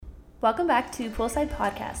Welcome back to Poolside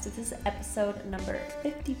Podcast. This is episode number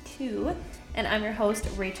 52, and I'm your host,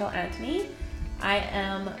 Rachel Anthony. I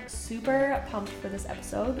am super pumped for this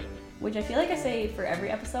episode, which I feel like I say for every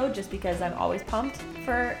episode just because I'm always pumped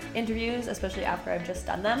for interviews, especially after I've just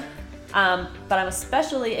done them. But I'm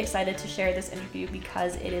especially excited to share this interview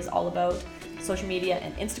because it is all about social media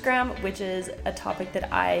and Instagram, which is a topic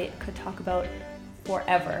that I could talk about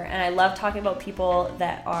forever. And I love talking about people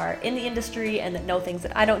that are in the industry and that know things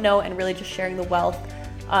that I don't know, and really just sharing the wealth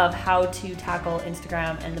of how to tackle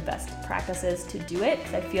Instagram and the best practices to do it,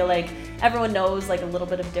 because I feel like everyone knows like a little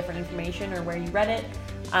bit of different information or where you read it.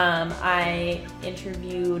 I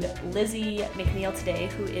interviewed Lizzie McNeil today,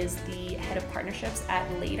 who is the head of partnerships at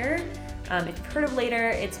Later. If you've heard of Later,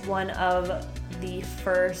 it's one of the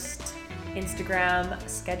first Instagram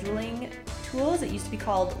scheduling tools. It used to be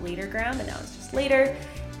called Latergram, and now it's just Later.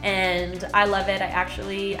 And I love it. I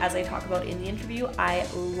actually, as I talk about in the interview, I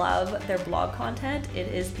love their blog content. It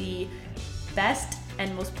is the best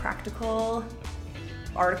and most practical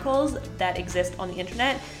articles that exist on the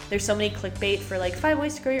internet. There's so many clickbait for like 5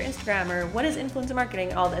 ways to grow your Instagram or what is influencer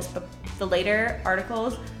marketing, all this, but the Later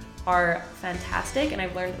articles are fantastic and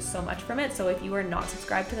I've learned so much from it. So if you are not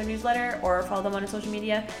subscribed to their newsletter or follow them on social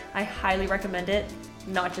media, I highly recommend it,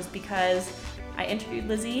 not just because I interviewed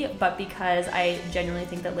Lizzie, but because I genuinely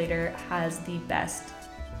think that Later has the best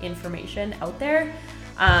information out there.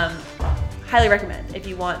 Highly recommend if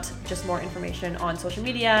you want just more information on social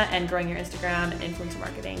media and growing your Instagram and influencer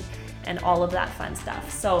marketing and all of that fun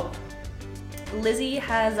stuff. So Lizzie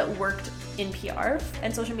has worked in PR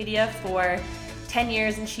and social media for 10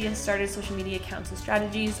 years, and she has started social media accounts and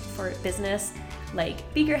strategies for business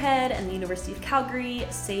like Beakerhead and the University of Calgary,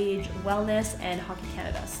 Sage Wellness, and Hockey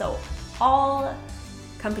Canada. So all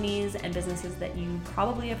companies and businesses that you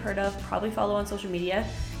probably have heard of, probably follow on social media.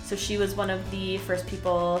 So she was one of the first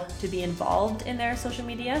people to be involved in their social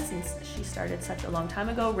media since she started such a long time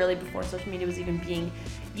ago, really before social media was even being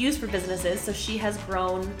used for businesses. So she has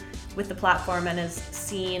grown with the platform and has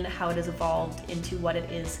seen how it has evolved into what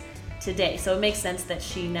it is today. So it makes sense that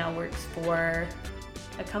she now works for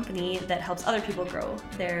a company that helps other people grow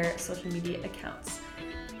their social media accounts.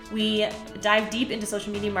 We dive deep into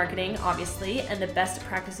social media marketing, obviously, and the best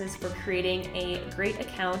practices for creating a great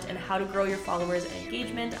account and how to grow your followers and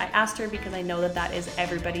engagement. I asked her because I know that that is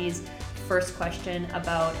everybody's first question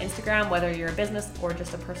about Instagram, whether you're a business or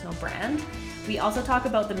just a personal brand. We also talk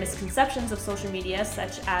about the misconceptions of social media,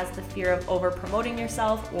 such as the fear of over promoting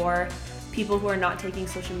yourself or people who are not taking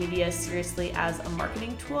social media seriously as a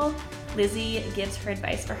marketing tool. Lizzie gives her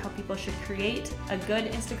advice for how people should create a good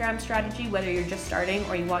Instagram strategy, whether you're just starting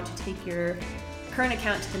or you want to take your current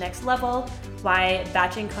account to the next level, why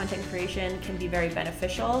batching content creation can be very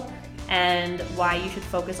beneficial, and why you should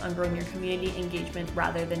focus on growing your community engagement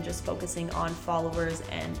rather than just focusing on followers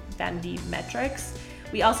and vanity metrics.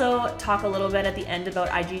 We also talk a little bit at the end about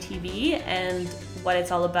IGTV and what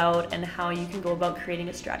it's all about and how you can go about creating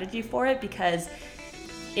a strategy for it, because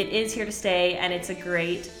it is here to stay and it's a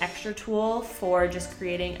great extra tool for just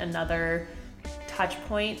creating another touch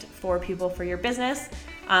point for people for your business.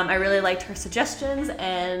 I really liked her suggestions,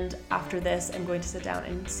 and after this I'm going to sit down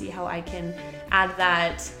and see how I can add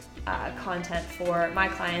that content for my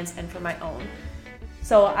clients and for my own.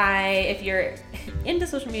 So if you're into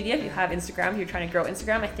social media, if you have Instagram, if you're trying to grow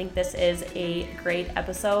Instagram, I think this is a great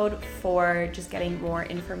episode for just getting more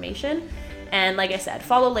information. And like I said,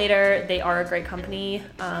 follow Later. They are a great company,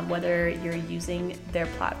 whether you're using their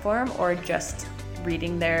platform or just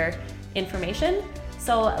reading their information.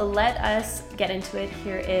 So let us get into it.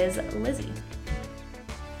 Here is Lizzie.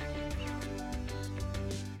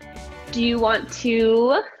 Do you want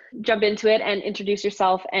to jump into it and introduce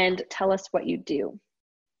yourself and tell us what you do?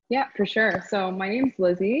 Yeah, for sure. So my name's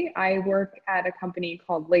Lizzie. I work at a company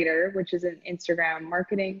called Later, which is an Instagram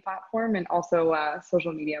marketing platform and also a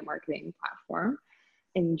social media marketing platform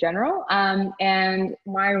in general. And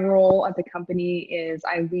my role at the company is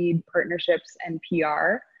I lead partnerships and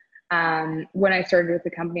PR. When I started with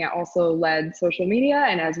the company, I also led social media.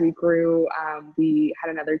 And as we grew, we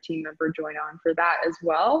had another team member join on for that as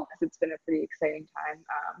well, because it's been a pretty exciting time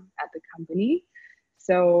at the company.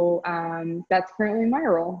 So that's currently my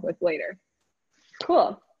role with Later.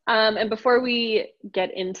 Cool. And before we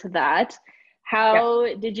get into that,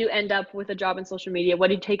 how did you end up with a job in social media? What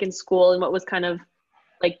did you take in school, and what was kind of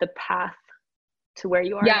like the path to where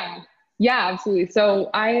you are? Yeah, absolutely. So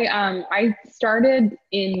I started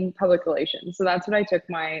in public relations. So that's what I took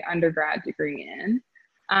my undergrad degree in.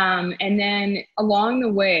 And then along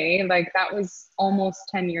the way, like that was almost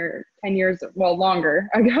 10 years, well, longer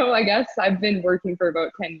ago, I guess. I've been working for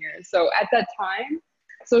about 10 years. So at that time,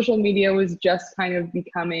 social media was just kind of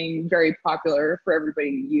becoming very popular for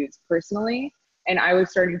everybody to use personally. And I was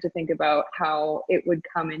starting to think about how it would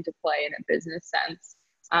come into play in a business sense,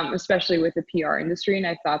 especially with the PR industry. And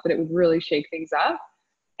I thought that it would really shake things up.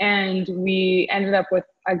 And we ended up with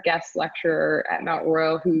a guest lecturer at Mount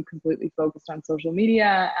Royal who completely focused on social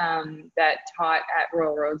media, that taught at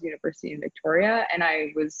Royal Roads University in Victoria. And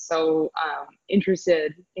I was so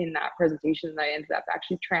interested in that presentation that I ended up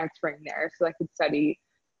actually transferring there so I could study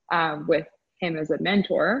with him as a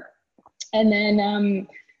mentor. And then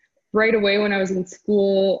right away when I was in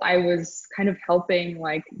school, I was kind of helping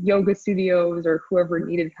like yoga studios or whoever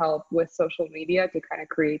needed help with social media to kind of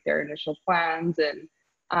create their initial plans. And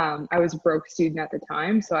I was a broke student at the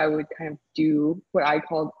time, so I would kind of do what I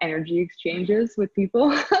called energy exchanges with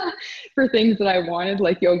people for things that I wanted,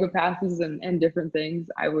 like yoga passes and different things.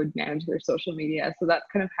 I would manage their social media. So that's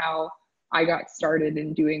kind of how I got started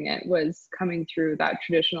in doing it, was coming through that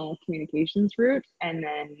traditional communications route and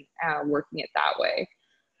then working it that way.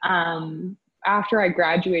 After I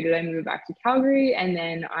graduated, I moved back to Calgary, and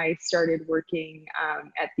then I started working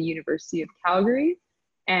at the University of Calgary.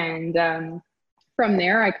 And from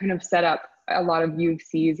there, I kind of set up a lot of U of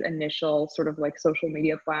C's initial sort of like social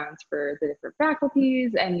media plans for the different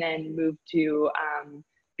faculties, and then moved to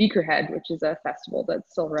Beakerhead, which is a festival that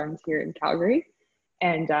still runs here in Calgary,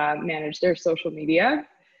 and managed their social media.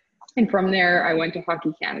 And from there, I went to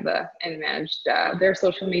Hockey Canada and managed their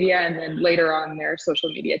social media, and then later on their social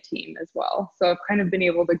media team as well. So I've kind of been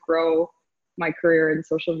able to grow my career in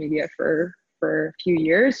social media for a few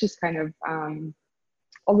years, just kind of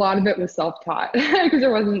a lot of it was self-taught because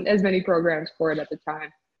there wasn't as many programs for it at the time,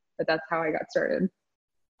 but that's how I got started.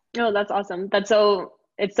 Oh, that's awesome. It's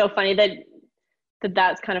so funny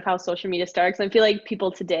that's kind of how social media starts. I feel like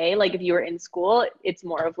people today, like if you were in school, it's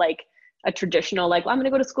more of like a traditional, like, well, I'm going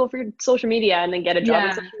to go to school for social media and then get a job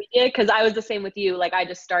in social media. Cause I was the same with you. Like I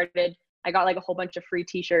got like a whole bunch of free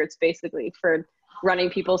t-shirts basically for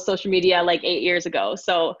running people's social media like 8 years ago.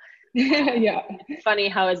 So yeah, it's funny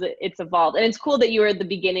how it's evolved. And it's cool that you were at the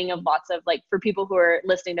beginning of lots of, like, for people who are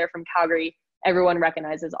listening, they're from Calgary, everyone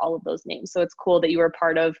recognizes all of those names. So it's cool that you were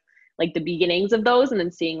part of like the beginnings of those and then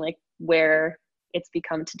seeing like where it's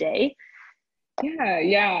become today.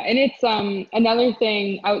 Yeah. And it's another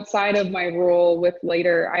thing outside of my role with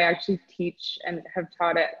Later, I actually teach and have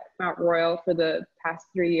taught at Mount Royal for the past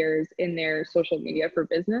 3 years in their social media for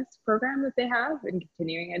business program that they have in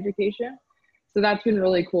continuing education. So that's been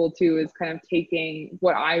really cool too, is kind of taking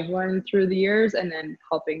what I've learned through the years and then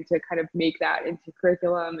helping to kind of make that into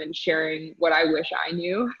curriculum and sharing what I wish I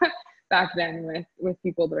knew back then with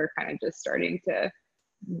people that are kind of just starting to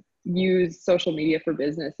use social media for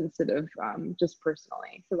business instead of just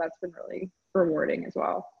personally. So that's been really rewarding as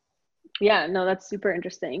well. Yeah, no, that's super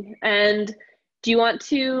interesting. And do you want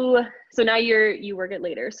to, so now you work at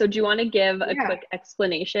Later. So do you want to give a quick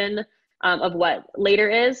explanation of what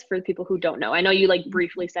Later is for the people who don't know? I know you like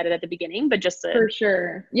briefly said it at the beginning, but just to... For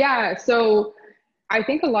sure. Yeah. So I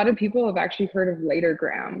think a lot of people have actually heard of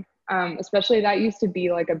Latergram, especially that used to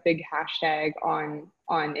be like a big hashtag on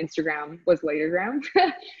Instagram was Latergram.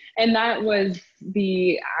 And that was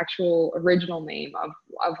the actual original name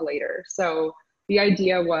of Later. So the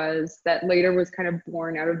idea was that Later was kind of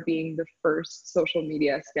born out of being the first social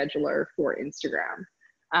media scheduler for Instagram.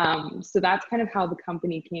 So that's kind of how the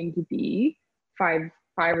company came to be five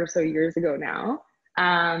or so years ago now.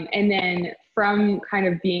 And then from kind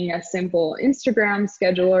of being a simple Instagram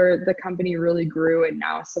scheduler, the company really grew and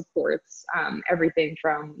now supports everything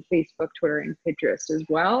from Facebook, Twitter, and Pinterest as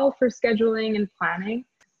well for scheduling and planning.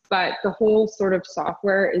 But the whole sort of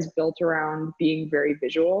software is built around being very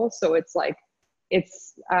visual. So it's like,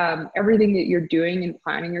 it's everything that you're doing in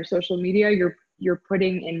planning your social media, you're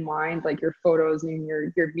putting in mind like your photos and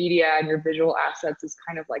your media and your visual assets is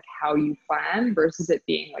kind of like how you plan versus it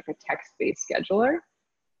being like a text-based scheduler.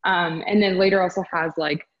 And then Later also has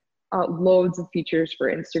like loads of features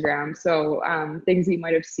for Instagram. So things that you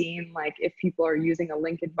might have seen, like if people are using a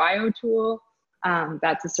link in bio tool,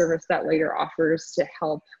 that's a service that Later offers to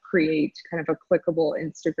help create kind of a clickable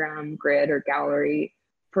Instagram grid or gallery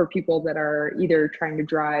for people that are either trying to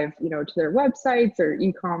drive, to their websites or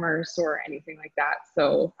e-commerce or anything like that.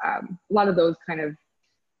 So a lot of those kind of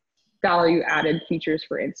value added features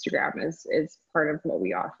for Instagram is part of what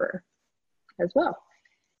we offer as well.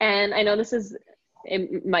 And I know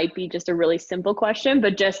it might be just a really simple question,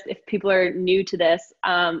 but just if people are new to this,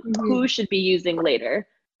 who should be using Later,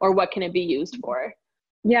 or what can it be used for?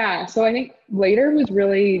 Yeah, so I think Later was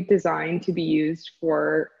really designed to be used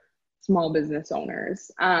for small business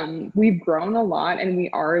owners. We've grown a lot and we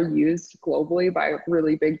are used globally by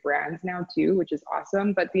really big brands now too, which is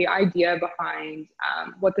awesome. But the idea behind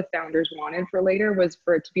what the founders wanted for Later was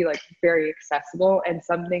for it to be like very accessible and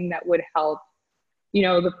something that would help, you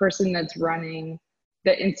know, the person that's running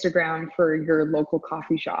the Instagram for your local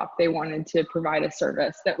coffee shop. They wanted to provide a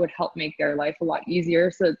service that would help make their life a lot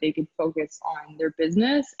easier so that they could focus on their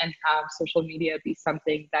business and have social media be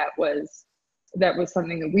something that was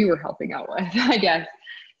something that we were helping out with, I guess.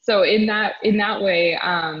 So in that way,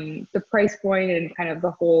 the price point and kind of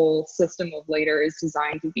the whole system of Later is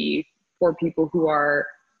designed to be for people who are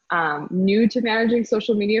new to managing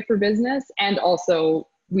social media for business. And also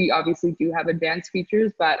we obviously do have advanced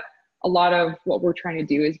features, but a lot of what we're trying to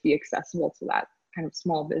do is be accessible to that kind of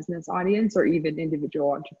small business audience or even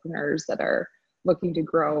individual entrepreneurs that are looking to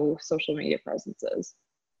grow social media presences.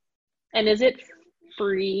 And is it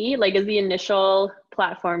free? Like, is the initial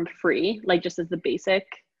platform free, like just as the basic?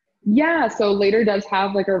 Yeah, so Later does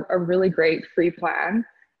have like a really great free plan.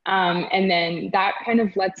 And then that kind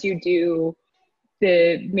of lets you do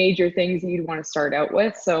the major things you'd want to start out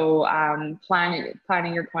with. So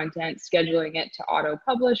planning your content, scheduling it to auto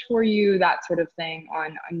publish for you, that sort of thing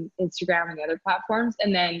on Instagram and the other platforms.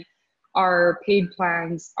 And then our paid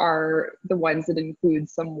plans are the ones that include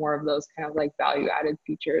some more of those kind of like value added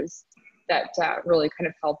features that really kind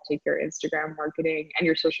of help take your Instagram marketing and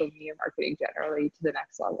your social media marketing generally to the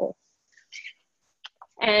next level.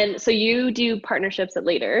 And so you do partnerships at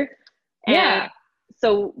Later. And yeah.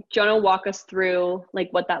 So do you want to walk us through like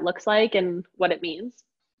what that looks like and what it means?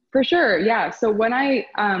 For sure. Yeah. So when I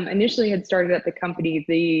initially had started at the company,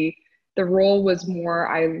 the role was more,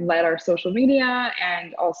 I led our social media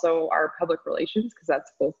and also our public relations, because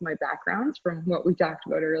that's both my backgrounds from what we talked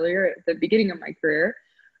about earlier at the beginning of my career.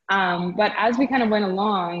 But as we kind of went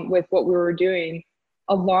along with what we were doing,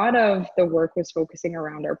 a lot of the work was focusing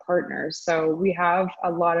around our partners. So we have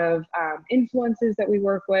a lot of influencers that we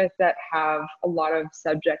work with that have a lot of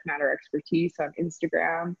subject matter expertise on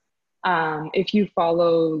Instagram. If you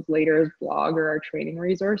follow Later's blog or our training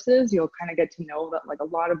resources, you'll kind of get to know that like a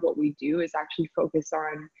lot of what we do is actually focused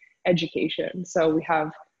on education. So we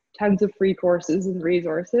have tons of free courses and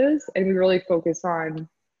resources, and we really focus on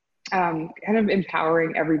kind of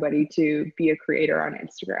empowering everybody to be a creator on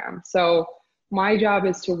Instagram. So my job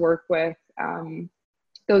is to work with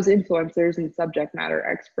those influencers and subject matter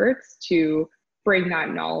experts to bring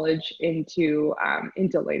that knowledge into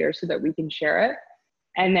Later so that we can share it.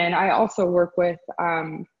 And then I also work with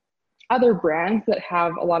other brands that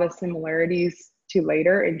have a lot of similarities to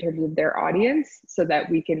Later in terms of their audience so that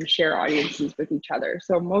we can share audiences with each other.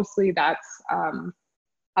 So mostly that's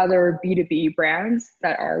other B2B brands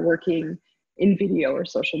that are working in video or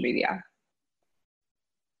social media.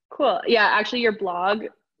 Cool. Yeah, actually your blog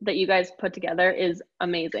that you guys put together is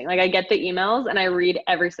amazing. Like I get the emails and I read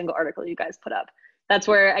every single article you guys put up. That's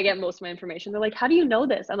where I get most of my information. They're like, how do you know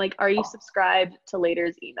this? I'm like, are you subscribed to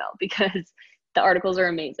Later's email? Because the articles are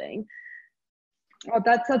amazing. Oh,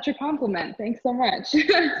 that's such a compliment. Thanks so much.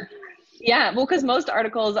 Yeah, well, because most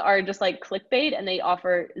articles are just like clickbait and they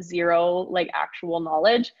offer zero like actual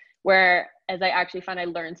knowledge, whereas I actually find I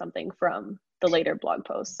learned something from the Later blog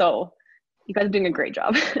post. So you guys are doing a great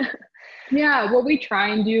job. Yeah, what we try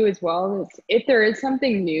and do as well is if there is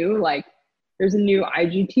something new, like there's a new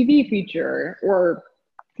IGTV feature or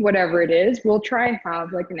whatever it is, we'll try and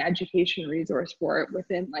have like an education resource for it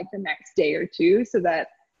within like the next day or two, so that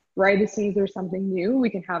right as soon as there's something new, we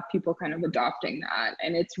can have people kind of adopting that.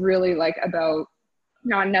 And it's really like about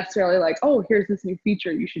not necessarily like, oh, here's this new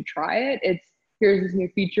feature, you should try it. It's here's this new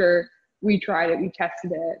feature, we tried it, we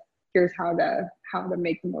tested it, here's how to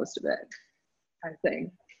make the most of it, kind of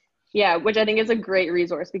thing. Yeah, which I think is a great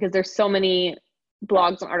resource because there's so many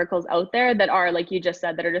blogs and articles out there that are like you just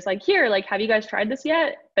said that are just like, here, like, have you guys tried this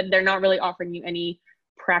yet? But they're not really offering you any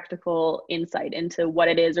practical insight into what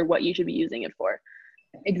it is or what you should be using it for.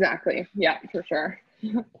 Exactly. Yeah, for sure.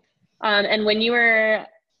 And when you were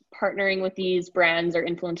partnering with these brands or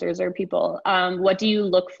influencers or people, what do you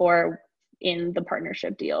look for in the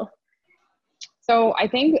partnership deal? So I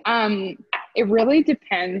think it really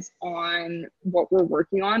depends on what we're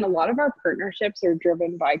working on. A lot of our partnerships are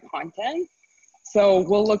driven by content. So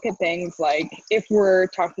we'll look at things like if we're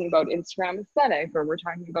talking about Instagram aesthetic or we're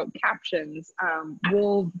talking about captions,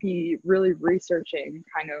 we'll be really researching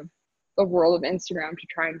kind of the world of Instagram to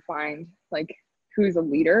try and find like who's a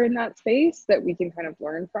leader in that space that we can kind of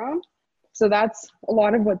learn from. So that's a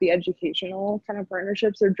lot of what the educational kind of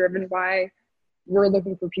partnerships are driven by. We're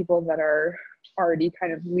looking for people that are already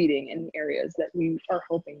kind of leading in the areas that we are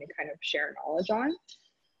hoping to kind of share knowledge on.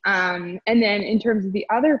 And then in terms of the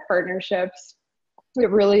other partnerships, it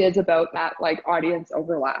really is about that like audience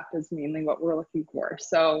overlap is mainly what we're looking for.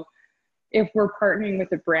 So if we're partnering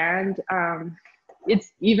with a brand,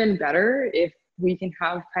 it's even better if we can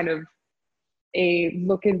have kind of a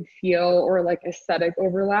look and feel or like aesthetic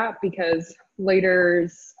overlap, because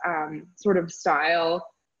Later's sort of style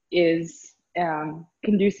is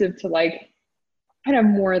conducive to like kind of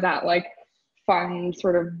more that like fun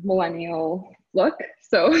sort of millennial look.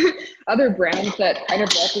 So other brands that kind of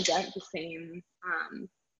represent the same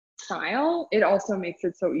style, it also makes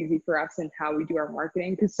it so easy for us in how we do our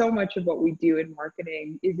marketing, because so much of what we do in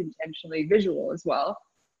marketing is intentionally visual as well.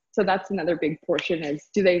 So that's another big portion, is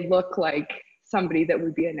do they look like somebody that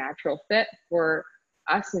would be a natural fit for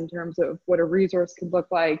us in terms of what a resource could look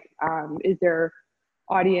like? Is their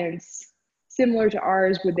audience similar to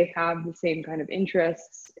ours? Would they have the same kind of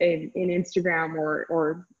interests in Instagram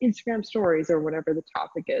or Instagram stories or whatever the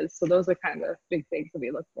topic is? So those are kind of the big things that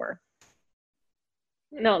we look for.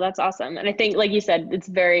 No, that's awesome. And I think, like you said, it's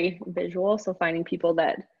very visual. So finding people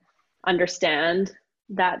that understand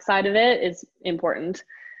that side of it is important.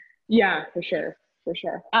 Yeah, for sure. For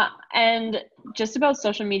sure. And just about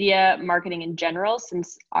social media marketing in general,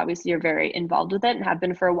 since obviously you're very involved with it and have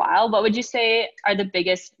been for a while, what would you say are the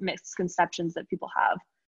biggest misconceptions that people have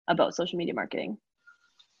about social media marketing?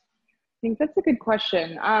 I think that's a good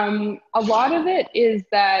question. A lot of it is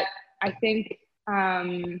that I think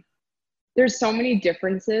there's so many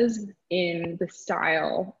differences in the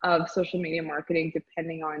style of social media marketing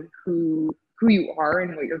depending on who you are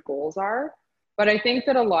and what your goals are. But I think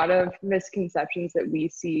that a lot of misconceptions that we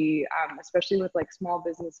see, especially with like small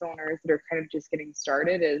business owners that are kind of just getting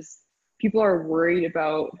started, is people are worried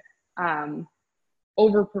about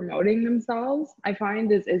over promoting themselves, I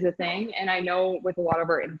find is a thing. And I know with a lot of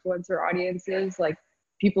our influencer audiences, like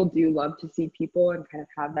people do love to see people and kind of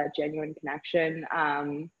have that genuine connection.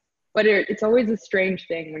 But it's always a strange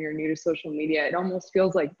thing when you're new to social media. It almost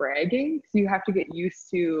feels like bragging. So you have to get used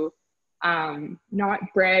to not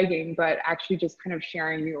bragging, but actually just kind of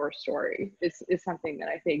sharing your story is something that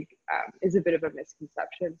I think is a bit of a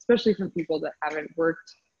misconception, especially from people that haven't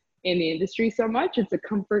worked in the industry so much. It's a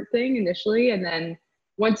comfort thing initially, and then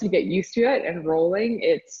once you get used to it and rolling,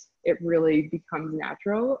 it really becomes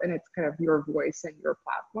natural, and it's kind of your voice and your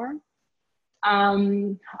platform.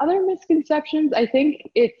 Other misconceptions, I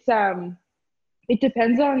think it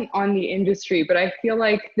depends on the industry, but I feel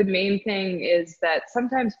like the main thing is that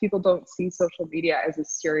sometimes people don't see social media as a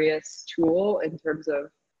serious tool in terms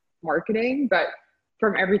of marketing. But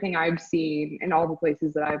from everything I've seen in all the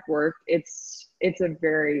places that I've worked, it's a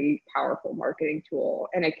very powerful marketing tool,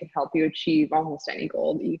 and it can help you achieve almost any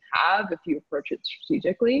goal that you have if you approach it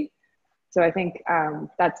strategically. So I think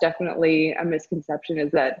that's definitely a misconception,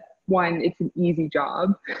 is that one, it's an easy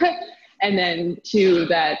job. And then two,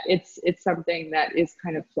 that it's something that is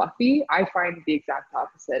kind of fluffy. I find the exact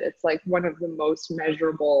opposite. It's like one of the most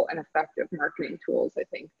measurable and effective marketing tools I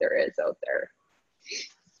think there is out there.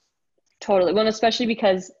 Totally. Well, especially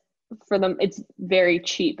because for them, it's very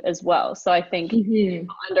cheap as well. So I think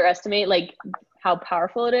people underestimate like how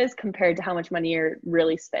powerful it is compared to how much money you're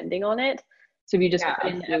really spending on it. So if you just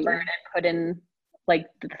put in effort and put in like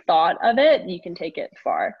the thought of it, you can take it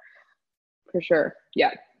far. For sure.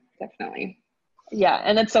 Yeah. Definitely. Yeah.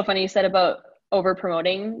 And it's so funny you said about over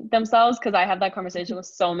promoting themselves, because I have that conversation with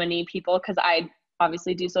so many people, because I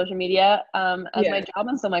obviously do social media as my job,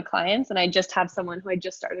 and so my clients, and I just have someone who I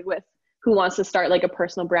just started with who wants to start like a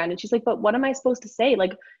personal brand, and she's like, but what am I supposed to say?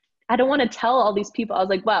 Like, I don't want to tell all these people. I was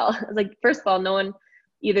like, well, I was like, first of all, no one,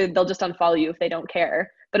 either they'll just unfollow you if they don't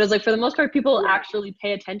care. But it was like, for the most part, people actually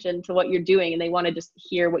pay attention to what you're doing, and they want to just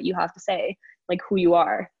hear what you have to say, like who you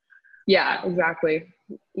are. Yeah, exactly.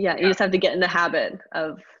 Yeah, you just have to get in the habit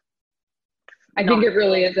of. I think it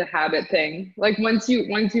really is a habit thing. Like once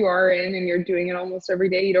you are in and you're doing it almost every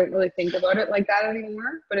day, you don't really think about it like that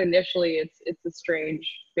anymore. But initially, it's a strange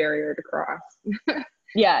barrier to cross.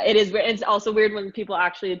 Yeah, it is. It's also weird when people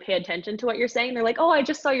actually pay attention to what you're saying. They're like, "Oh, I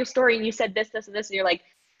just saw your story and you said this, this, and this," and you're like,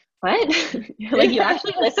 "What?" You're like, you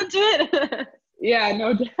actually listened to it? Yeah,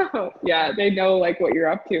 no doubt. Yeah, they know like what you're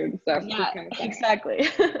up to and stuff. Yeah, kind of exactly.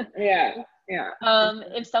 Yeah.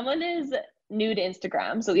 If someone is new to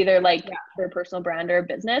Instagram, so either like their personal brand or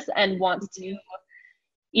business, and wants to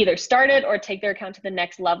either start it or take their account to the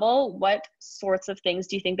next level, what sorts of things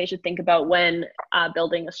do you think they should think about when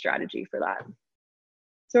building a strategy for that?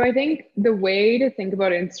 So I think the way to think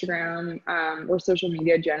about Instagram or social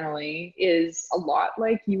media generally is a lot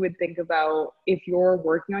like you would think about if you're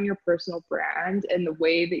working on your personal brand, and the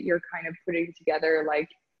way that you're kind of putting together like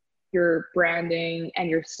your branding and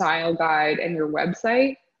your style guide and your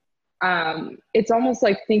website. it's almost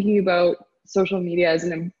like thinking about social media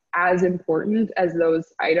as important as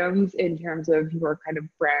those items in terms of your kind of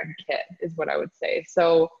brand kit is what I would say.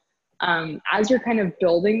 So as you're kind of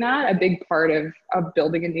building that, a big part of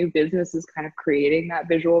building a new business is kind of creating that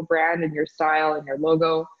visual brand and your style and your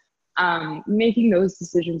logo. Making those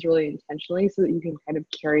decisions really intentionally so that you can kind of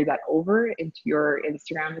carry that over into your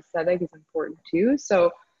Instagram aesthetic is important too.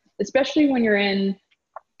 So especially when you're in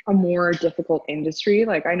a more difficult industry,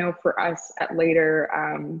 like I know for us at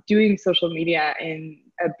Later, doing social media in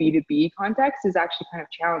a B2B context is actually kind of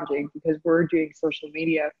challenging because we're doing social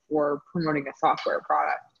media for promoting a software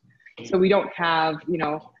product. So we don't have,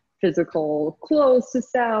 physical clothes to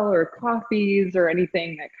sell or coffees or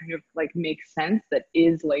anything that kind of like makes sense that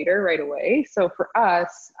is Later right away. So for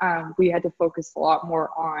us, we had to focus a lot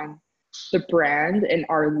more on the brand and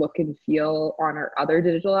our look and feel on our other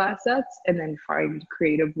digital assets, and then find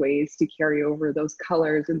creative ways to carry over those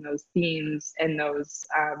colors and those themes and those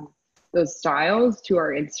styles to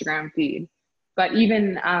our Instagram feed. But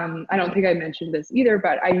even, I don't think I mentioned this either,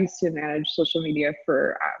 but I used to manage social media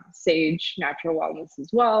for Sage Natural Wellness as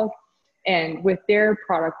well. And with their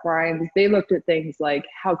product lines, they looked at things like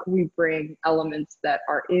how can we bring elements that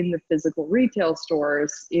are in the physical retail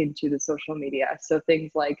stores into the social media? So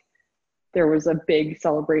things like there was a big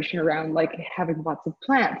celebration around like having lots of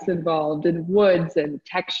plants involved and woods and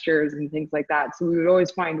textures and things like that. So we would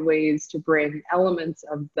always find ways to bring elements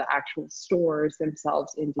of the actual stores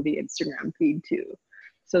themselves into the Instagram feed too.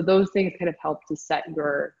 So those things kind of help to set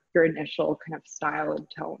your initial kind of style and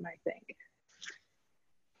tone, I think.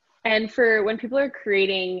 And for when people are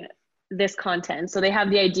creating this content, so they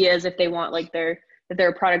have the ideas if they want like their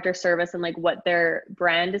product or service and like what their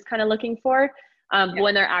brand is kind of looking for.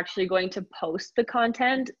 When they're actually going to post the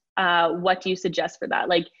content, what do you suggest for that?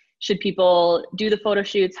 Like, should people do the photo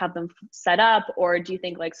shoots, have them set up, or do you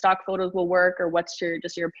think like stock photos will work, or what's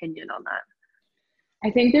your opinion on that?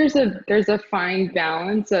 I think there's a fine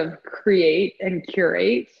balance of create and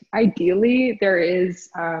curate. Ideally, there is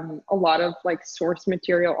a lot of like source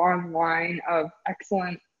material online of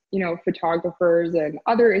excellent, photographers and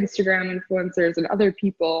other Instagram influencers and other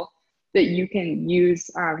people that you can use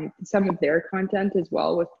some of their content as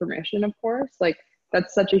well with permission, of course. Like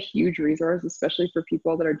that's such a huge resource, especially for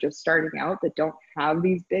people that are just starting out that don't have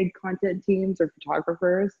these big content teams or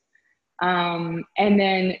photographers. And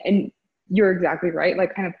you're exactly right,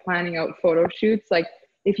 like kind of planning out photo shoots. Like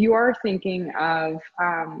if you are thinking of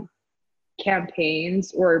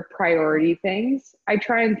campaigns or priority things, I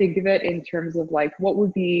try and think of it in terms of like what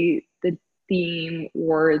would be the theme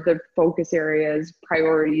or the focus areas,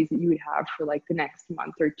 priorities that you would have for like the next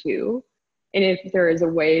month or two. And if there is a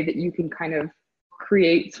way that you can kind of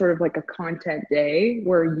create sort of like a content day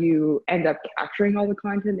where you end up capturing all the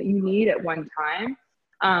content that you need at one time,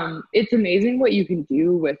 it's amazing what you can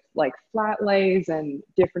do with like flat lays and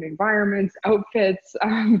different environments, outfits,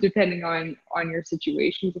 depending on your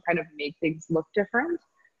situation to kind of make things look different.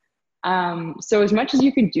 So as much as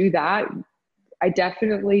you can do that, I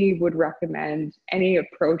definitely would recommend any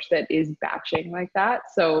approach that is batching like that.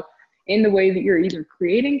 So in the way that you're either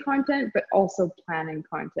creating content, but also planning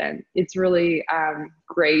content, it's really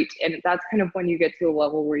great. And that's kind of when you get to a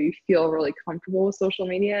level where you feel really comfortable with social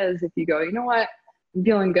media, is if you go, you know what, I'm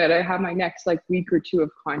feeling good. I have my next like week or two of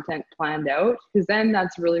content planned out, because then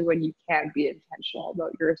that's really when you can be intentional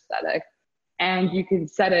about your aesthetic. And you can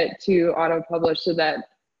set it to auto publish so that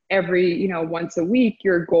every, once a week,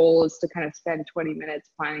 your goal is to kind of spend 20 minutes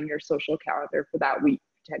planning your social calendar for that week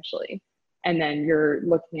potentially. And then you're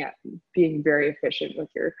looking at being very efficient with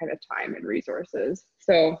your kind of time and resources.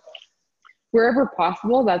 So wherever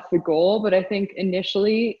possible, that's the goal. But I think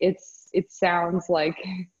initially it sounds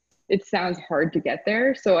hard to get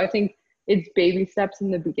there. So I think it's baby steps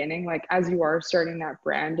in the beginning. Like as you are starting that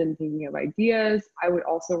brand and thinking of ideas, I would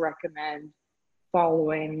also recommend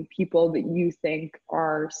following people that you think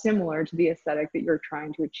are similar to the aesthetic that you're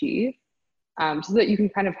trying to achieve, so that you can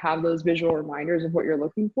kind of have those visual reminders of what you're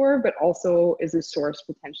looking for, but also is a source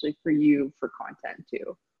potentially for you for content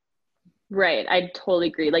too. Right. I totally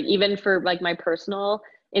agree. Like even for like my personal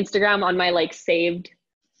Instagram on my like saved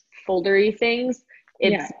foldery things,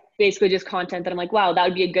 it's basically just content that I'm like, wow, that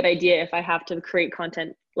would be a good idea if I have to create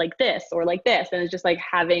content like this or like this. And it's just like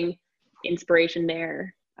having inspiration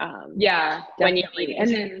there. When you need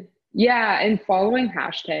it. And following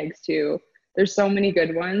hashtags too. There's so many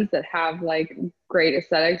good ones that have like great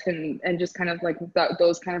aesthetics and just kind of like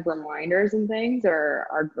those kind of reminders and things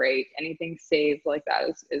are great. Anything saved like that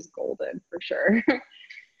is golden for sure.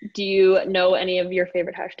 Do you know any of your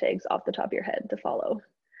favorite hashtags off the top of your head to follow?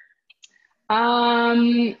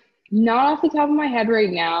 Not off the top of my head right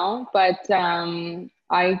now, but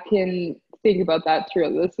I can think about that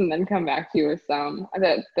through this and then come back to you with some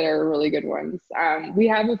that are really good ones. We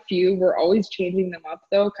have a few. We're always changing them up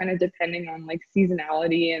though, kind of depending on like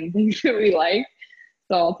seasonality and things that we like.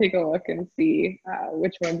 So I'll take a look and see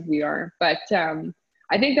which ones we are. But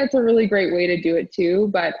I think that's a really great way to do it too.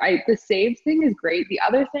 But the saved thing is great. The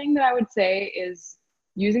other thing that I would say is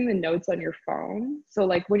using the notes on your phone. So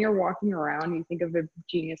like when you're walking around, you think of a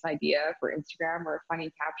genius idea for Instagram or a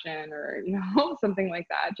funny caption or, you know, something like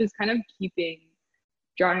that. Just kind of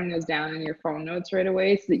jotting those down in your phone notes right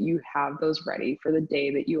away so that you have those ready for the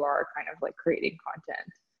day that you are kind of like creating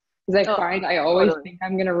content. Because I find I always think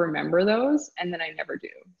I'm going to remember those and then I never do.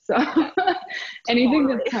 So anything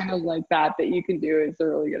that's kind of like that you can do is a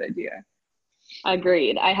really good idea.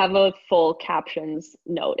 Agreed. I have a full captions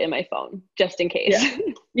note in my phone just in case.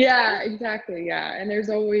 Yeah, exactly. Yeah. And there's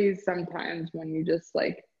always sometimes when you just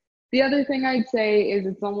like, the other thing I'd say is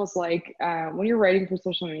it's almost like when you're writing for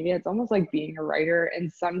social media, it's almost like being a writer,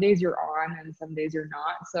 and some days you're on and some days you're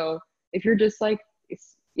not. So if you're just like,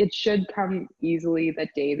 it should come easily that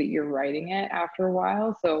day that you're writing it after a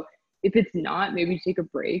while. So if it's not, maybe take a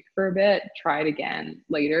break for a bit, try it again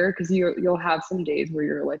later, because you'll have some days where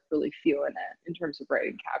you're like really feeling it in terms of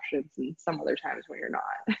writing captions, and some other times when you're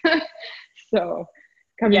not. So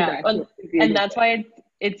coming back to it, and that's why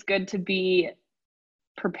it's good to be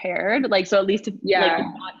prepared. Like, so at least if like you're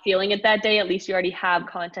not feeling it that day, at least you already have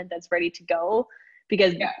content that's ready to go.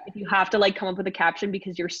 Because if you have to like come up with a caption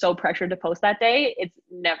because you're so pressured to post that day, it's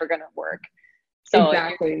never gonna work. So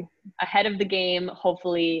exactly. Ahead of the game,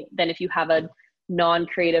 hopefully, then if you have a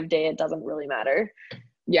non-creative day, it doesn't really matter.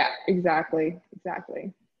 Yeah, exactly.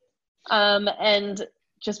 And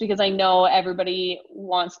just because I know everybody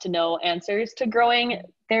wants to know answers to growing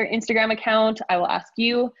their Instagram account, I will ask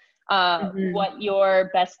you what your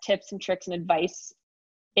best tips and tricks and advice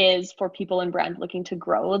is for people in brand looking to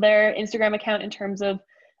grow their Instagram account in terms of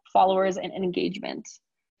followers and engagement.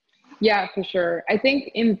 Yeah, for sure. I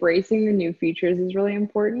think embracing the new features is really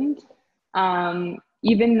important.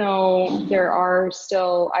 Even though there are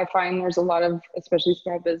still, I find there's a lot of, especially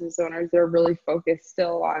small business owners, that are really focused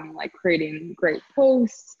still on like creating great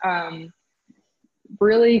posts,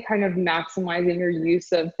 really kind of maximizing your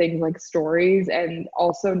use of things like stories, and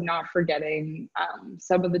also not forgetting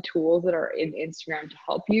some of the tools that are in Instagram to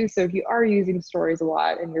help you. So if you are using stories a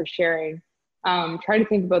lot and you're sharing, try to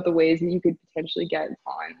think about the ways that you could potentially get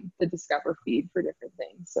on the Discover feed for different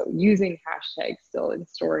things. So using hashtags still in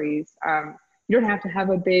stories. You don't have to have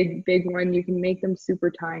a big one. You can make them super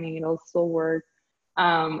tiny. It'll still work.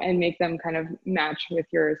 And make them kind of match with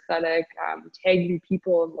your aesthetic, tagging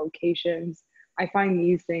people and locations. I find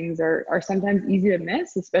these things are sometimes easy to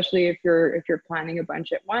miss, especially if you're planning a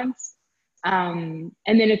bunch at once. And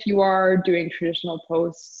then if you are doing traditional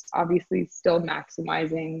posts, obviously still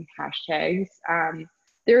maximizing hashtags.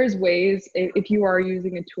 There is ways, if you are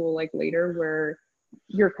using a tool like Later where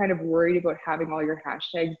you're kind of worried about having all your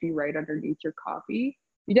hashtags be right underneath your copy,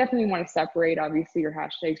 you definitely want to separate obviously your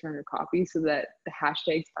hashtags from your copy so that the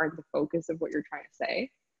hashtags aren't the focus of what you're trying to say.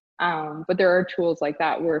 But there are tools like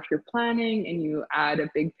that where if you're planning and you add a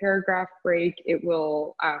big paragraph break, it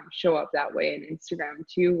will show up that way in Instagram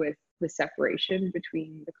too, with the separation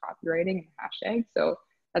between the copywriting and hashtag. So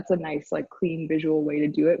that's a nice, like, clean visual way to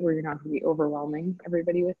do it where you're not going to be overwhelming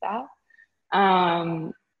everybody with that.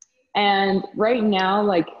 And right now,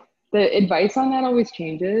 like, the advice on that always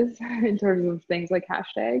changes in terms of things like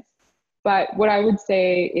hashtags. But what I would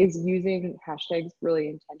say is using hashtags really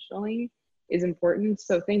intentionally is important.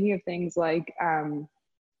 So thinking of things like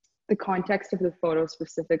the context of the photo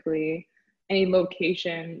specifically, any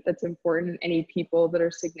location that's important, any people that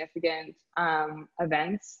are significant,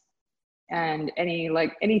 events, and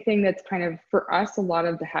anything that's kind of, for us, a lot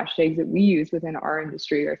of the hashtags that we use within our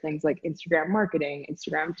industry are things like Instagram marketing,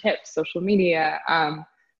 Instagram tips, social media,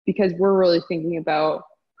 because we're really thinking about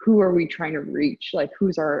who are we trying to reach, like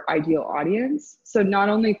who's our ideal audience. So not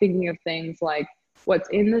only thinking of things like what's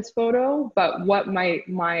in this photo, but what might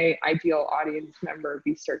my ideal audience member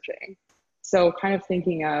be searching. So kind of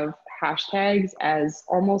thinking of hashtags as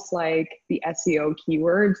almost like the SEO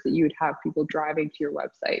keywords that you would have people driving to your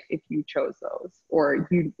website if you chose those, or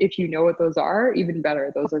if you know what those are, even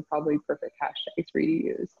better. Those are probably perfect hashtags for you to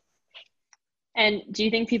use. And do you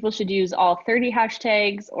think people should use all 30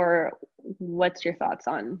 hashtags, or what's your thoughts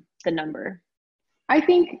on the number? I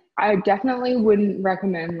think I definitely wouldn't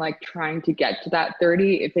recommend like trying to get to that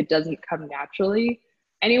 30 if it doesn't come naturally.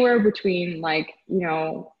 Anywhere between 5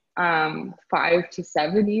 to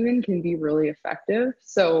 7 even can be really effective.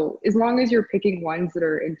 So as long as you're picking ones that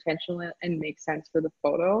are intentional and make sense for the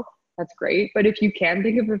photo, that's great. But if you can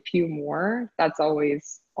think of a few more, that's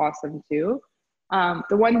always awesome too.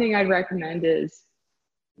 The one thing I'd recommend is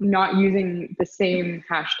not using the same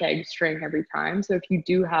hashtag string every time. So if you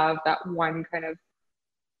do have that one kind of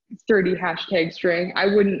 30 hashtag string, I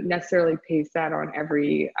wouldn't necessarily paste that on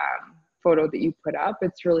every photo that you put up.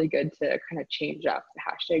 It's really good to kind of change up the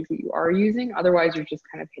hashtags that you are using. Otherwise, you're just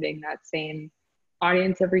kind of hitting that same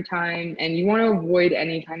audience every time. And you want to avoid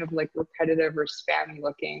any kind of like repetitive or spammy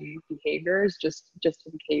looking behaviors just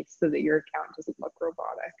in case, so that your account doesn't look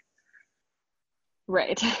robotic.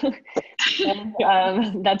 Right.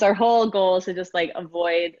 And, that's our whole goal, is to just like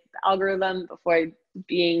avoid the algorithm before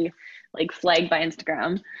being like flagged by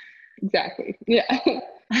Instagram. Exactly. Yeah.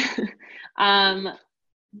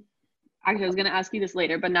 Actually, I was going to ask you this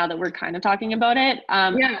later, but now that we're kind of talking about it,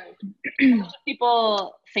 yeah. Most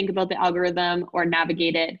people think about the algorithm or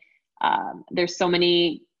navigate it. There's so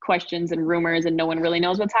many questions and rumors, and no one really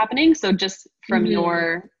knows what's happening. So just from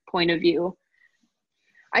your point of view.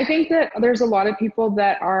 I think that there's a lot of people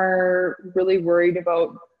that are really worried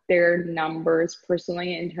about their numbers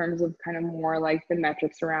personally, in terms of kind of more like the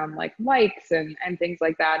metrics around like likes and things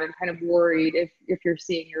like that, and kind of worried if you're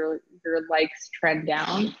seeing your likes trend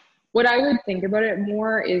down. What I would think about it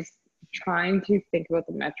more is trying to think about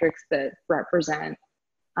the metrics that represent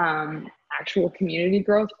actual community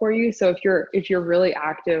growth for you. So if you're really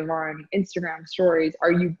active on Instagram stories,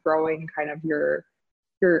 are you growing kind of your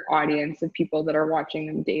audience of people that are watching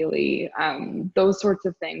them daily? Those sorts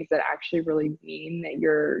of things that actually really mean that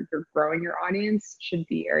you're growing your audience should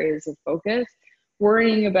be areas of focus.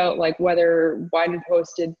 Worrying about like whether one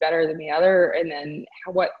posted better than the other, and then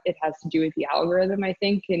what it has to do with the algorithm, I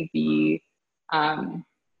think can be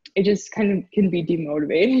it just kind of can be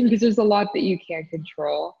demotivating, because there's a lot that you can't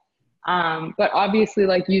control. But obviously,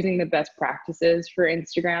 like using the best practices for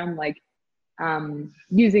Instagram, like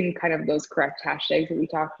using kind of those correct hashtags that we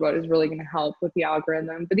talked about, is really going to help with the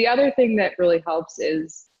algorithm. But the other thing that really helps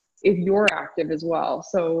is if you're active as well.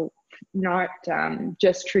 So not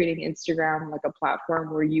just treating Instagram like a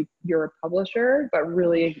platform where you're a publisher, but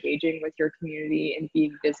really engaging with your community and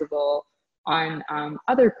being visible on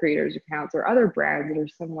other creators' accounts or other brands that are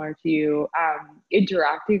similar to you,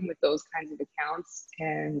 interacting with those kinds of accounts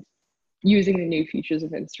and using the new features of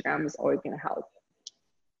Instagram is always going to help.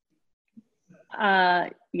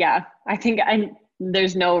 Yeah, I think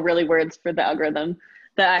there's no really words for the algorithm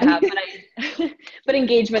that I have, but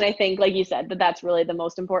engagement, I think, like you said, that's really the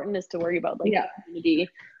most important, is to worry about like the community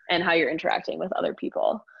and how you're interacting with other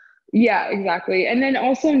people. Yeah, exactly. And then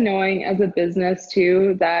also knowing as a business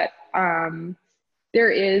too, that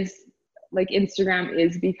there is like Instagram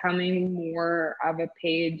is becoming more of a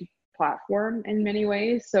paid platform in many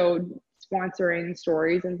ways. So sponsoring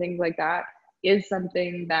stories and things like that is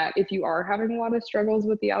something that, if you are having a lot of struggles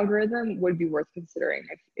with the algorithm, would be worth considering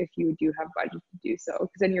if you do have budget to do so,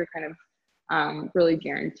 because then you're kind of really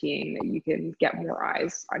guaranteeing that you can get more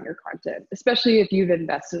eyes on your content, especially if you've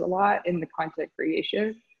invested a lot in the content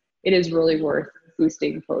creation. It is really worth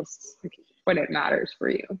boosting posts when it matters for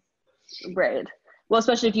you. Right. Well,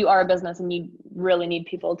 especially if you are a business and you really need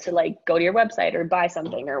people to like go to your website or buy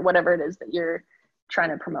something or whatever it is that you're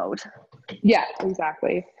trying to promote. Yeah,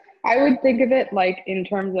 exactly. I would think of it like in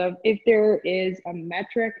terms of, if there is a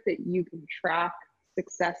metric that you can track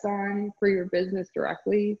success on for your business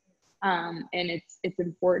directly, and it's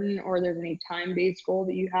important, or there's any time-based goal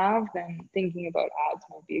that you have, then thinking about ads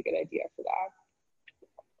might be a good idea for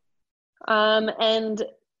that. And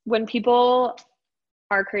when people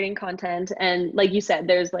are creating content, and like you said,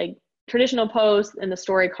 there's like traditional posts and the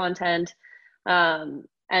story content, and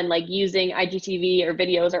like using IGTV or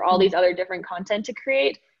videos or all these other different content to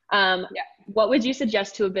create. What would you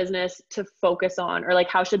suggest to a business to focus on, or like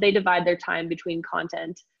how should they divide their time between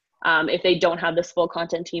content if they don't have this full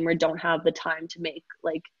content team or don't have the time to make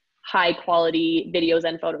like high quality videos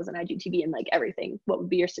and photos and IGTV and like everything? What would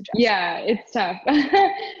be your suggestion? Yeah, it's tough.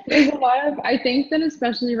 There's a lot of, I think that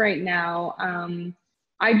especially right now,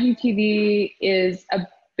 IGTV is a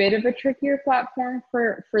bit of a trickier platform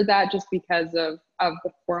for that, just because of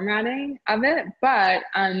the formatting of it. But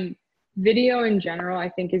video in general, I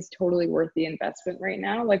think, is totally worth the investment right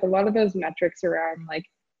now. Like a lot of those metrics around, like,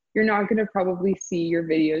 you're not going to probably see your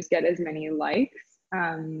videos get as many likes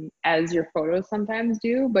as your photos sometimes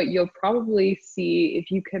do, but you'll probably see,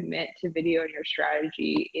 if you commit to video in your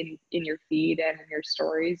strategy in your feed and in your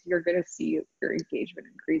stories, you're going to see your engagement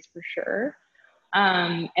increase for sure.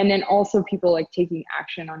 And then also people like taking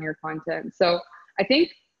action on your content. So I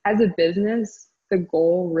think as a business, the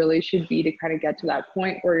goal really should be to kind of get to that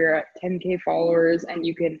point where you're at 10K followers and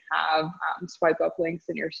you can have swipe up links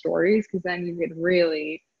in your stories, because then you can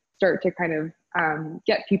really start to kind of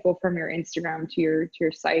get people from your Instagram to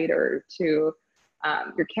your site or to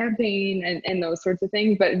your campaign and those sorts of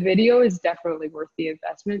things. But video is definitely worth the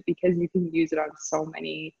investment because you can use it on so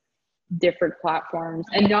many different platforms.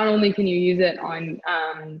 And not only can you use it on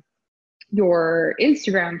your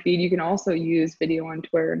Instagram feed, you can also use video on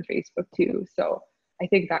Twitter and Facebook too. So I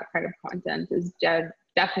think that kind of content is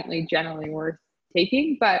definitely generally worth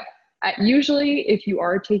taking. But usually if you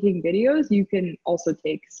are taking videos, you can also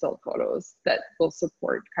take still photos that will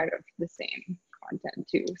support kind of the same content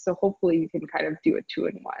too. So hopefully you can kind of do a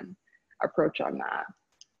 2-in-1 approach on that.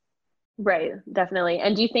 Right, definitely.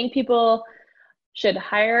 And do you think people should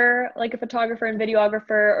hire like a photographer and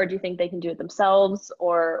videographer, or do you think they can do it themselves,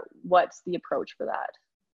 or what's the approach for that?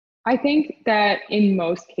 I think that in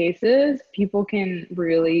most cases, people can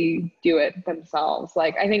really do it themselves.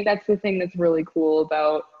 Like, I think that's the thing that's really cool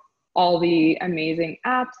about all the amazing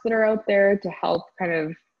apps that are out there to help kind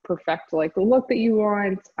of perfect like the look that you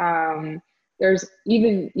want. There's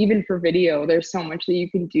even for video, there's so much that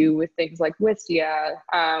you can do with things like Wistia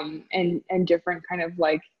and different kind of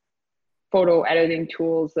like photo editing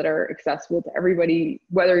tools that are accessible to everybody,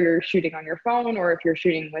 whether you're shooting on your phone or if you're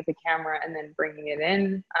shooting with a camera and then bringing it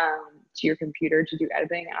in to your computer to do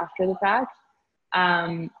editing after the fact.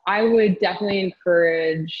 I would definitely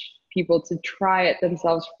encourage people to try it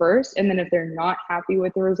themselves first. And then if they're not happy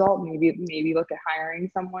with the result, maybe look at hiring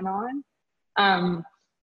someone on.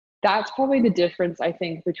 That's probably the difference, I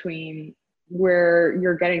think, between where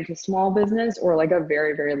you're getting to small business or like a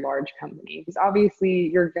very, very large company. Because obviously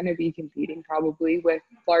you're going to be competing probably with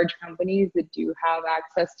large companies that do have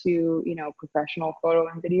access to, professional photo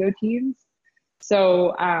and video teams.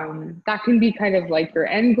 So that can be kind of like your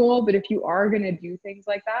end goal. But if you are going to do things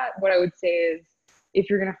like that, what I would say is if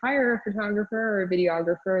you're going to hire a photographer or a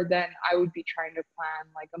videographer, then I would be trying to plan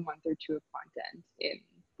like a month or two of content in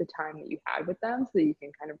the time that you had with them so that you can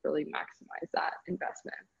kind of really maximize that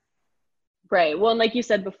investment. Right. Well, and like you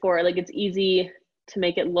said before, like it's easy to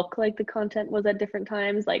make it look like the content was at different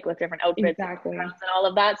times, like with different outfits exactly. and all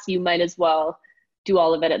of that. So you might as well do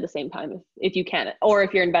all of it at the same time if you can, or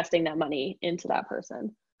if you're investing that money into that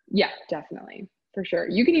person. Yeah, definitely. For sure.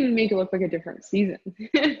 You can even make it look like a different season,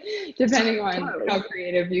 depending on how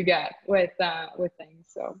creative you get with things.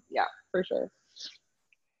 So yeah, for sure.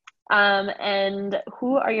 And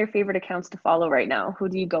who are your favorite accounts to follow right now? Who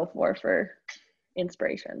do you go for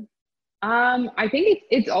inspiration? I think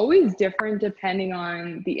it's always different depending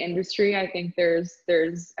on the industry. I think there's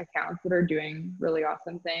accounts that are doing really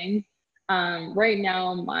awesome things. Right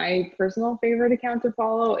now, my personal favorite account to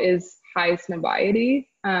follow is High Snobiety,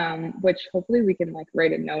 which hopefully we can like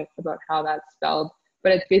write a note about how that's spelled.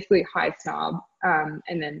 But it's basically high snob,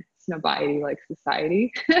 and then snobiety, like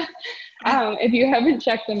society. If you haven't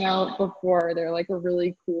checked them out before, they're like a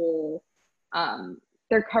really cool.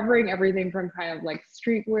 They're covering everything from kind of like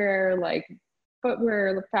streetwear, like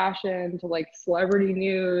footwear, fashion, to like celebrity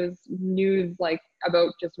news like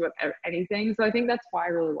about just about anything. So I think that's why I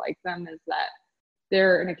really like them, is that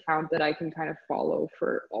they're an account that I can kind of follow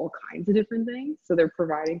for all kinds of different things. So they're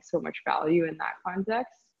providing so much value in that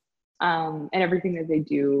context. And everything that they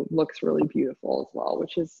do looks really beautiful as well,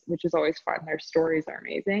 which is always fun. Their stories are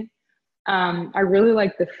amazing. I really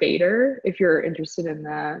like the Fader if you're interested in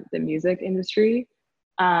the music industry.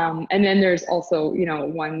 And then there's also,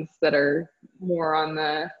 ones that are more on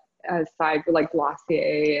the side, like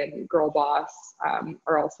Glossier and Girl Boss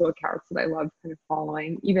are also accounts that I love kind of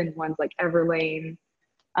following. Even ones like Everlane,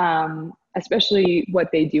 especially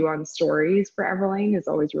what they do on stories for Everlane is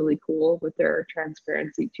always really cool with their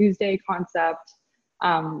Transparency Tuesday concept.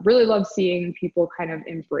 Really love seeing people kind of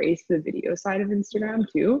embrace the video side of Instagram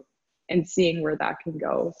too, and seeing where that can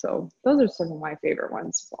go. So those are some of my favorite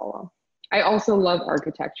ones to follow. I also love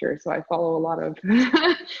architecture, so I follow a lot of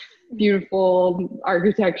beautiful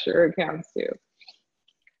architecture accounts too.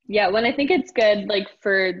 Yeah, when I think it's good, like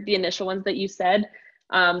for the initial ones that you said,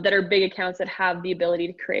 that are big accounts that have the ability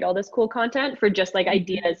to create all this cool content for just like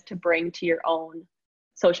ideas to bring to your own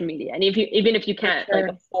social media. And even if you can't like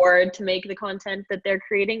afford to make the content that they're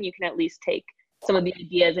creating, you can at least take some of the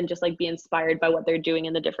ideas and just like be inspired by what they're doing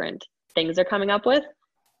and the different things they're coming up with.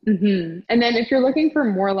 Mm-hmm. And then if you're looking for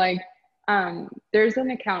more like, there's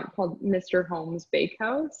an account called Mr. Holmes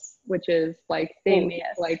Bakehouse, which is like they make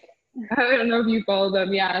like, I don't know if you follow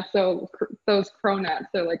them. Yeah. So those cronuts,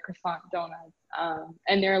 they're like croissant donuts.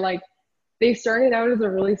 And they're like, they started out as a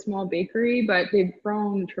really small bakery, but they've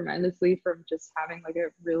grown tremendously from just having like a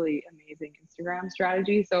really amazing Instagram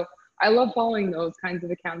strategy. So I love following those kinds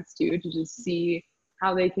of accounts too, to just see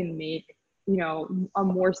how they can make you know, a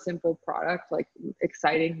more simple product, like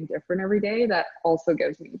exciting and different every day, that also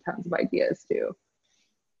gives me tons of ideas too.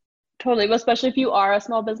 Totally. Well, especially if you are a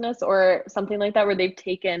small business or something like that, where they've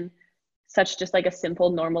taken such just like a simple,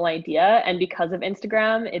 normal idea. And because of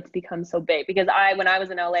Instagram, it's become so big. Because when I was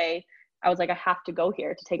in LA, I was like, I have to go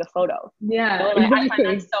here to take a photo. Yeah, You know, and I find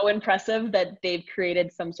exactly. that so impressive that they've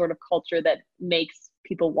created some sort of culture that makes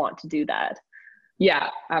people want to do that. Yeah,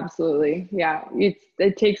 absolutely. Yeah,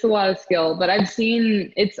 it takes a lot of skill, but I've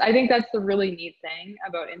seen I think that's the really neat thing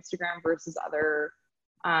about Instagram versus other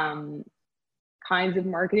um, kinds of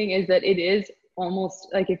marketing, is that it is almost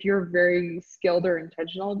like, if you're very skilled or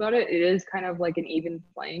intentional about it, it is kind of like an even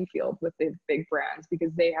playing field with the big brands,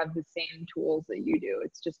 because they have the same tools that you do.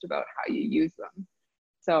 It's just about how you use them.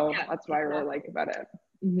 So Yeah, that's what I really like about it.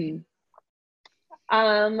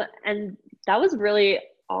 And that was really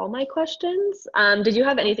all my questions. Did you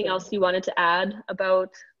have anything else you wanted to add about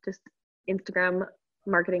just Instagram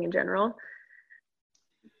marketing in general?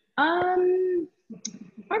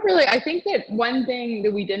 Not really. I think that one thing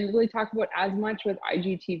that we didn't really talk about as much with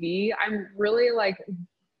IGTV, I'm really like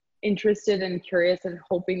interested and curious and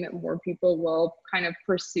hoping that more people will kind of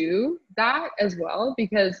pursue that as well,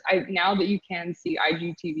 because now that you can see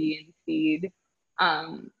IGTV and feed,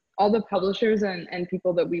 all the publishers and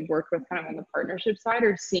people that we work with kind of on the partnership side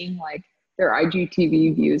are seeing like their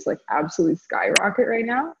IGTV views like absolutely skyrocket right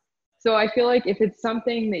now. So I feel like if it's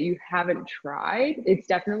something that you haven't tried, it's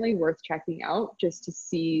definitely worth checking out, just to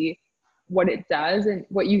see what it does and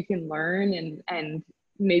what you can learn, and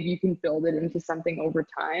maybe you can build it into something over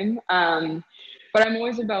time. But I'm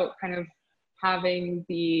always about kind of having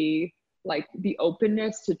the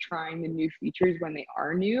openness to trying the new features when they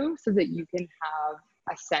are new, so that you can have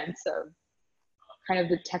a sense of kind of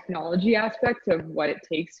the technology aspect of what it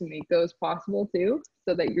takes to make those possible too,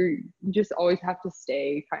 so that you just always have to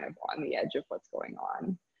stay kind of on the edge of what's going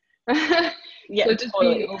on. Yeah, so just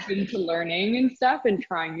totally. being open to learning and stuff and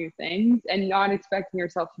trying new things, and not expecting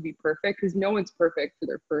yourself to be perfect, because no one's perfect for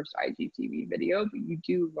their first IGTV video, but you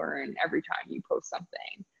do learn every time you post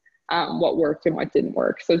something, what worked and what didn't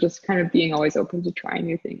work. So just kind of being always open to trying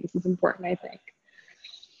new things is important, I think.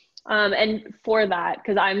 And for that,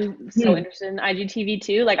 because I'm so interested in IGTV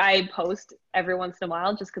too, like I post every once in a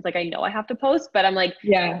while just because like I know I have to post, but I'm like,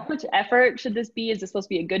 how much effort should this be? Is this supposed to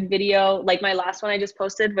be a good video? Like my last one I just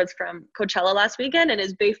posted was from Coachella last weekend, and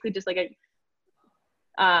it's basically just like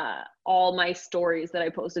all my stories that I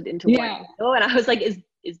posted into one video. And I was like, is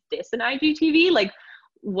this an IGTV? Like,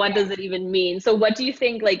 what does it even mean? So what do you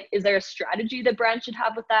think, like, is there a strategy that brands should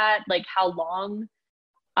have with that? Like how long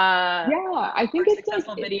I think it's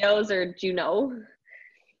successful videos, or do you know?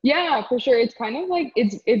 Yeah, for sure. It's kind of like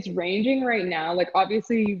it's ranging right now. Like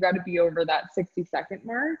obviously you've got to be over that 60-second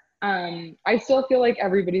mark. I still feel like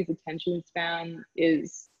everybody's attention span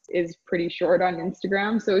is pretty short on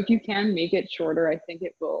Instagram. So if you can make it shorter, I think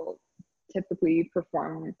it will typically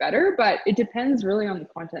perform better. But it depends really on the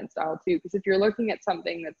content style too. Because if you're looking at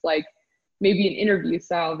something that's like maybe an interview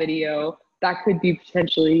style video, that could be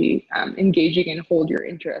potentially engaging and hold your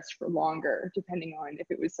interest for longer, depending on if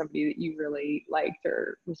it was somebody that you really liked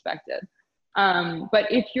or respected.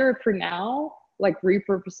 But if you're, for now, like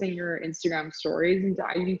repurposing your Instagram stories into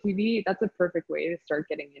IGTV, that's a perfect way to start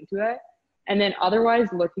getting into it. And then otherwise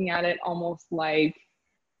looking at it almost like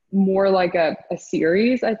more like a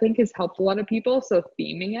series, I think has helped a lot of people. So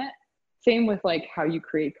theming it. Same with like how you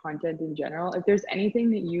create content in general. If there's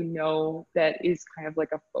anything that you know that is kind of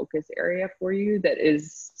like a focus area for you, that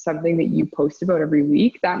is something that you post about every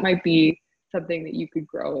week, that might be something that you could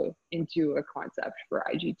grow into a concept for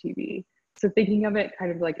IGTV. So thinking of it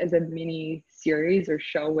kind of like as a mini series or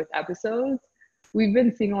show with episodes, we've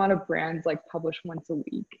been seeing a lot of brands like publish once a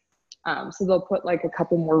week. So they'll put like a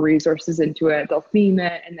couple more resources into it, they'll theme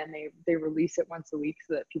it, and then they release it once a week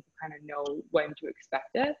so that people kind of know when to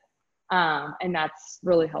expect it. And that's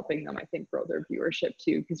really helping them, I think, grow their viewership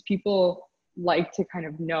too, because people like to kind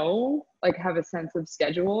of know, like have a sense of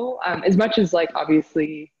schedule, as much as like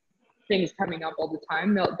obviously things coming up all the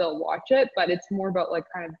time, they'll watch it, but it's more about like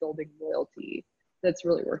kind of building loyalty. That's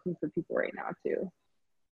really working for people right now too.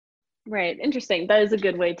 Right. Interesting. That is a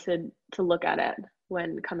good way to look at it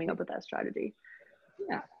when coming up with that strategy.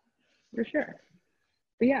 Yeah, for sure.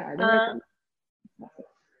 But yeah,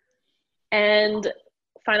 and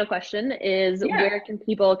final question is, where can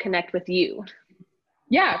people connect with you?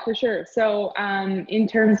 Yeah, for sure. So in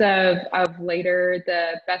terms of Later,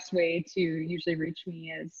 the best way to usually reach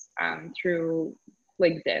me is through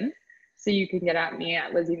LinkedIn. So you can get at me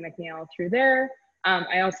at Lizzie McNeil through there.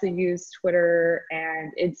 I also use Twitter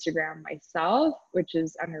and Instagram myself, which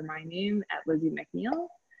is under my name at Lizzie McNeil.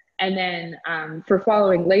 And then for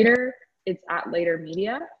following Later, it's at Later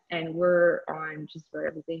Media, and we're on just for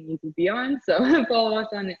everything you can be on. So follow us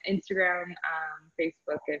on Instagram,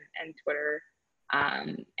 Facebook, and Twitter.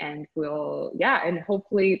 And we'll, and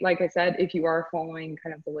hopefully, like I said, if you are following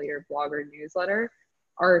kind of the Later blogger newsletter,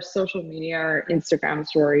 our social media, our Instagram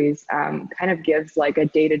stories kind of gives like a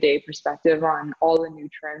day-to-day perspective on all the new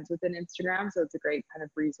trends within Instagram. So it's a great kind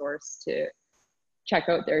of resource to check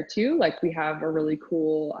out there too. Like we have a really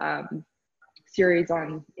cool series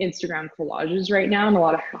on Instagram collages right now, and a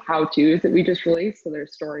lot of how-tos that we just released. So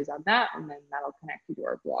there's stories on that, and then that'll connect you to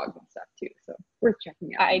our blog and stuff too. So worth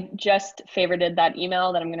checking out. I just favorited that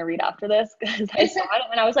email that I'm going to read after this because I saw it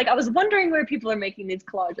and I was wondering where people are making these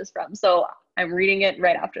collages from. So I'm reading it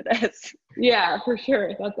right after this. Yeah, for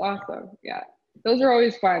sure. That's awesome. Yeah. Those are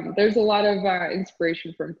always fun. There's a lot of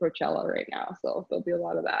inspiration from Coachella right now. So there'll be a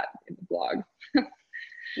lot of that in the blog.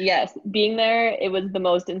 Yes, being there, it was the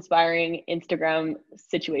most inspiring Instagram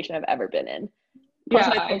situation I've ever been in. Plus,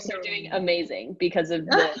 my posts are doing amazing because of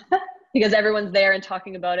because everyone's there and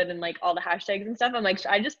talking about it and like all the hashtags and stuff. I'm like,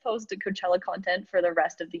 should I just post Coachella content for the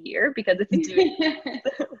rest of the year because it's doing.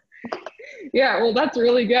 Yeah, well, that's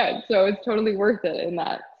really good. So it's totally worth it in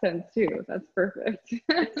that sense too. That's perfect.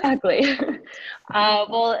 Exactly.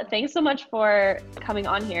 Well, thanks so much for coming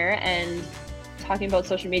on here and talking about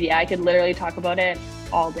social media. I could literally talk about it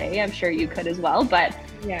all day. I'm sure you could as well, but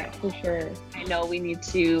yeah, for sure. I know we need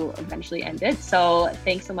to eventually end it. So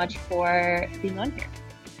thanks so much for being on here.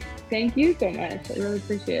 Thank you so much. I really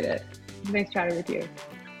appreciate it. Nice chatting with you.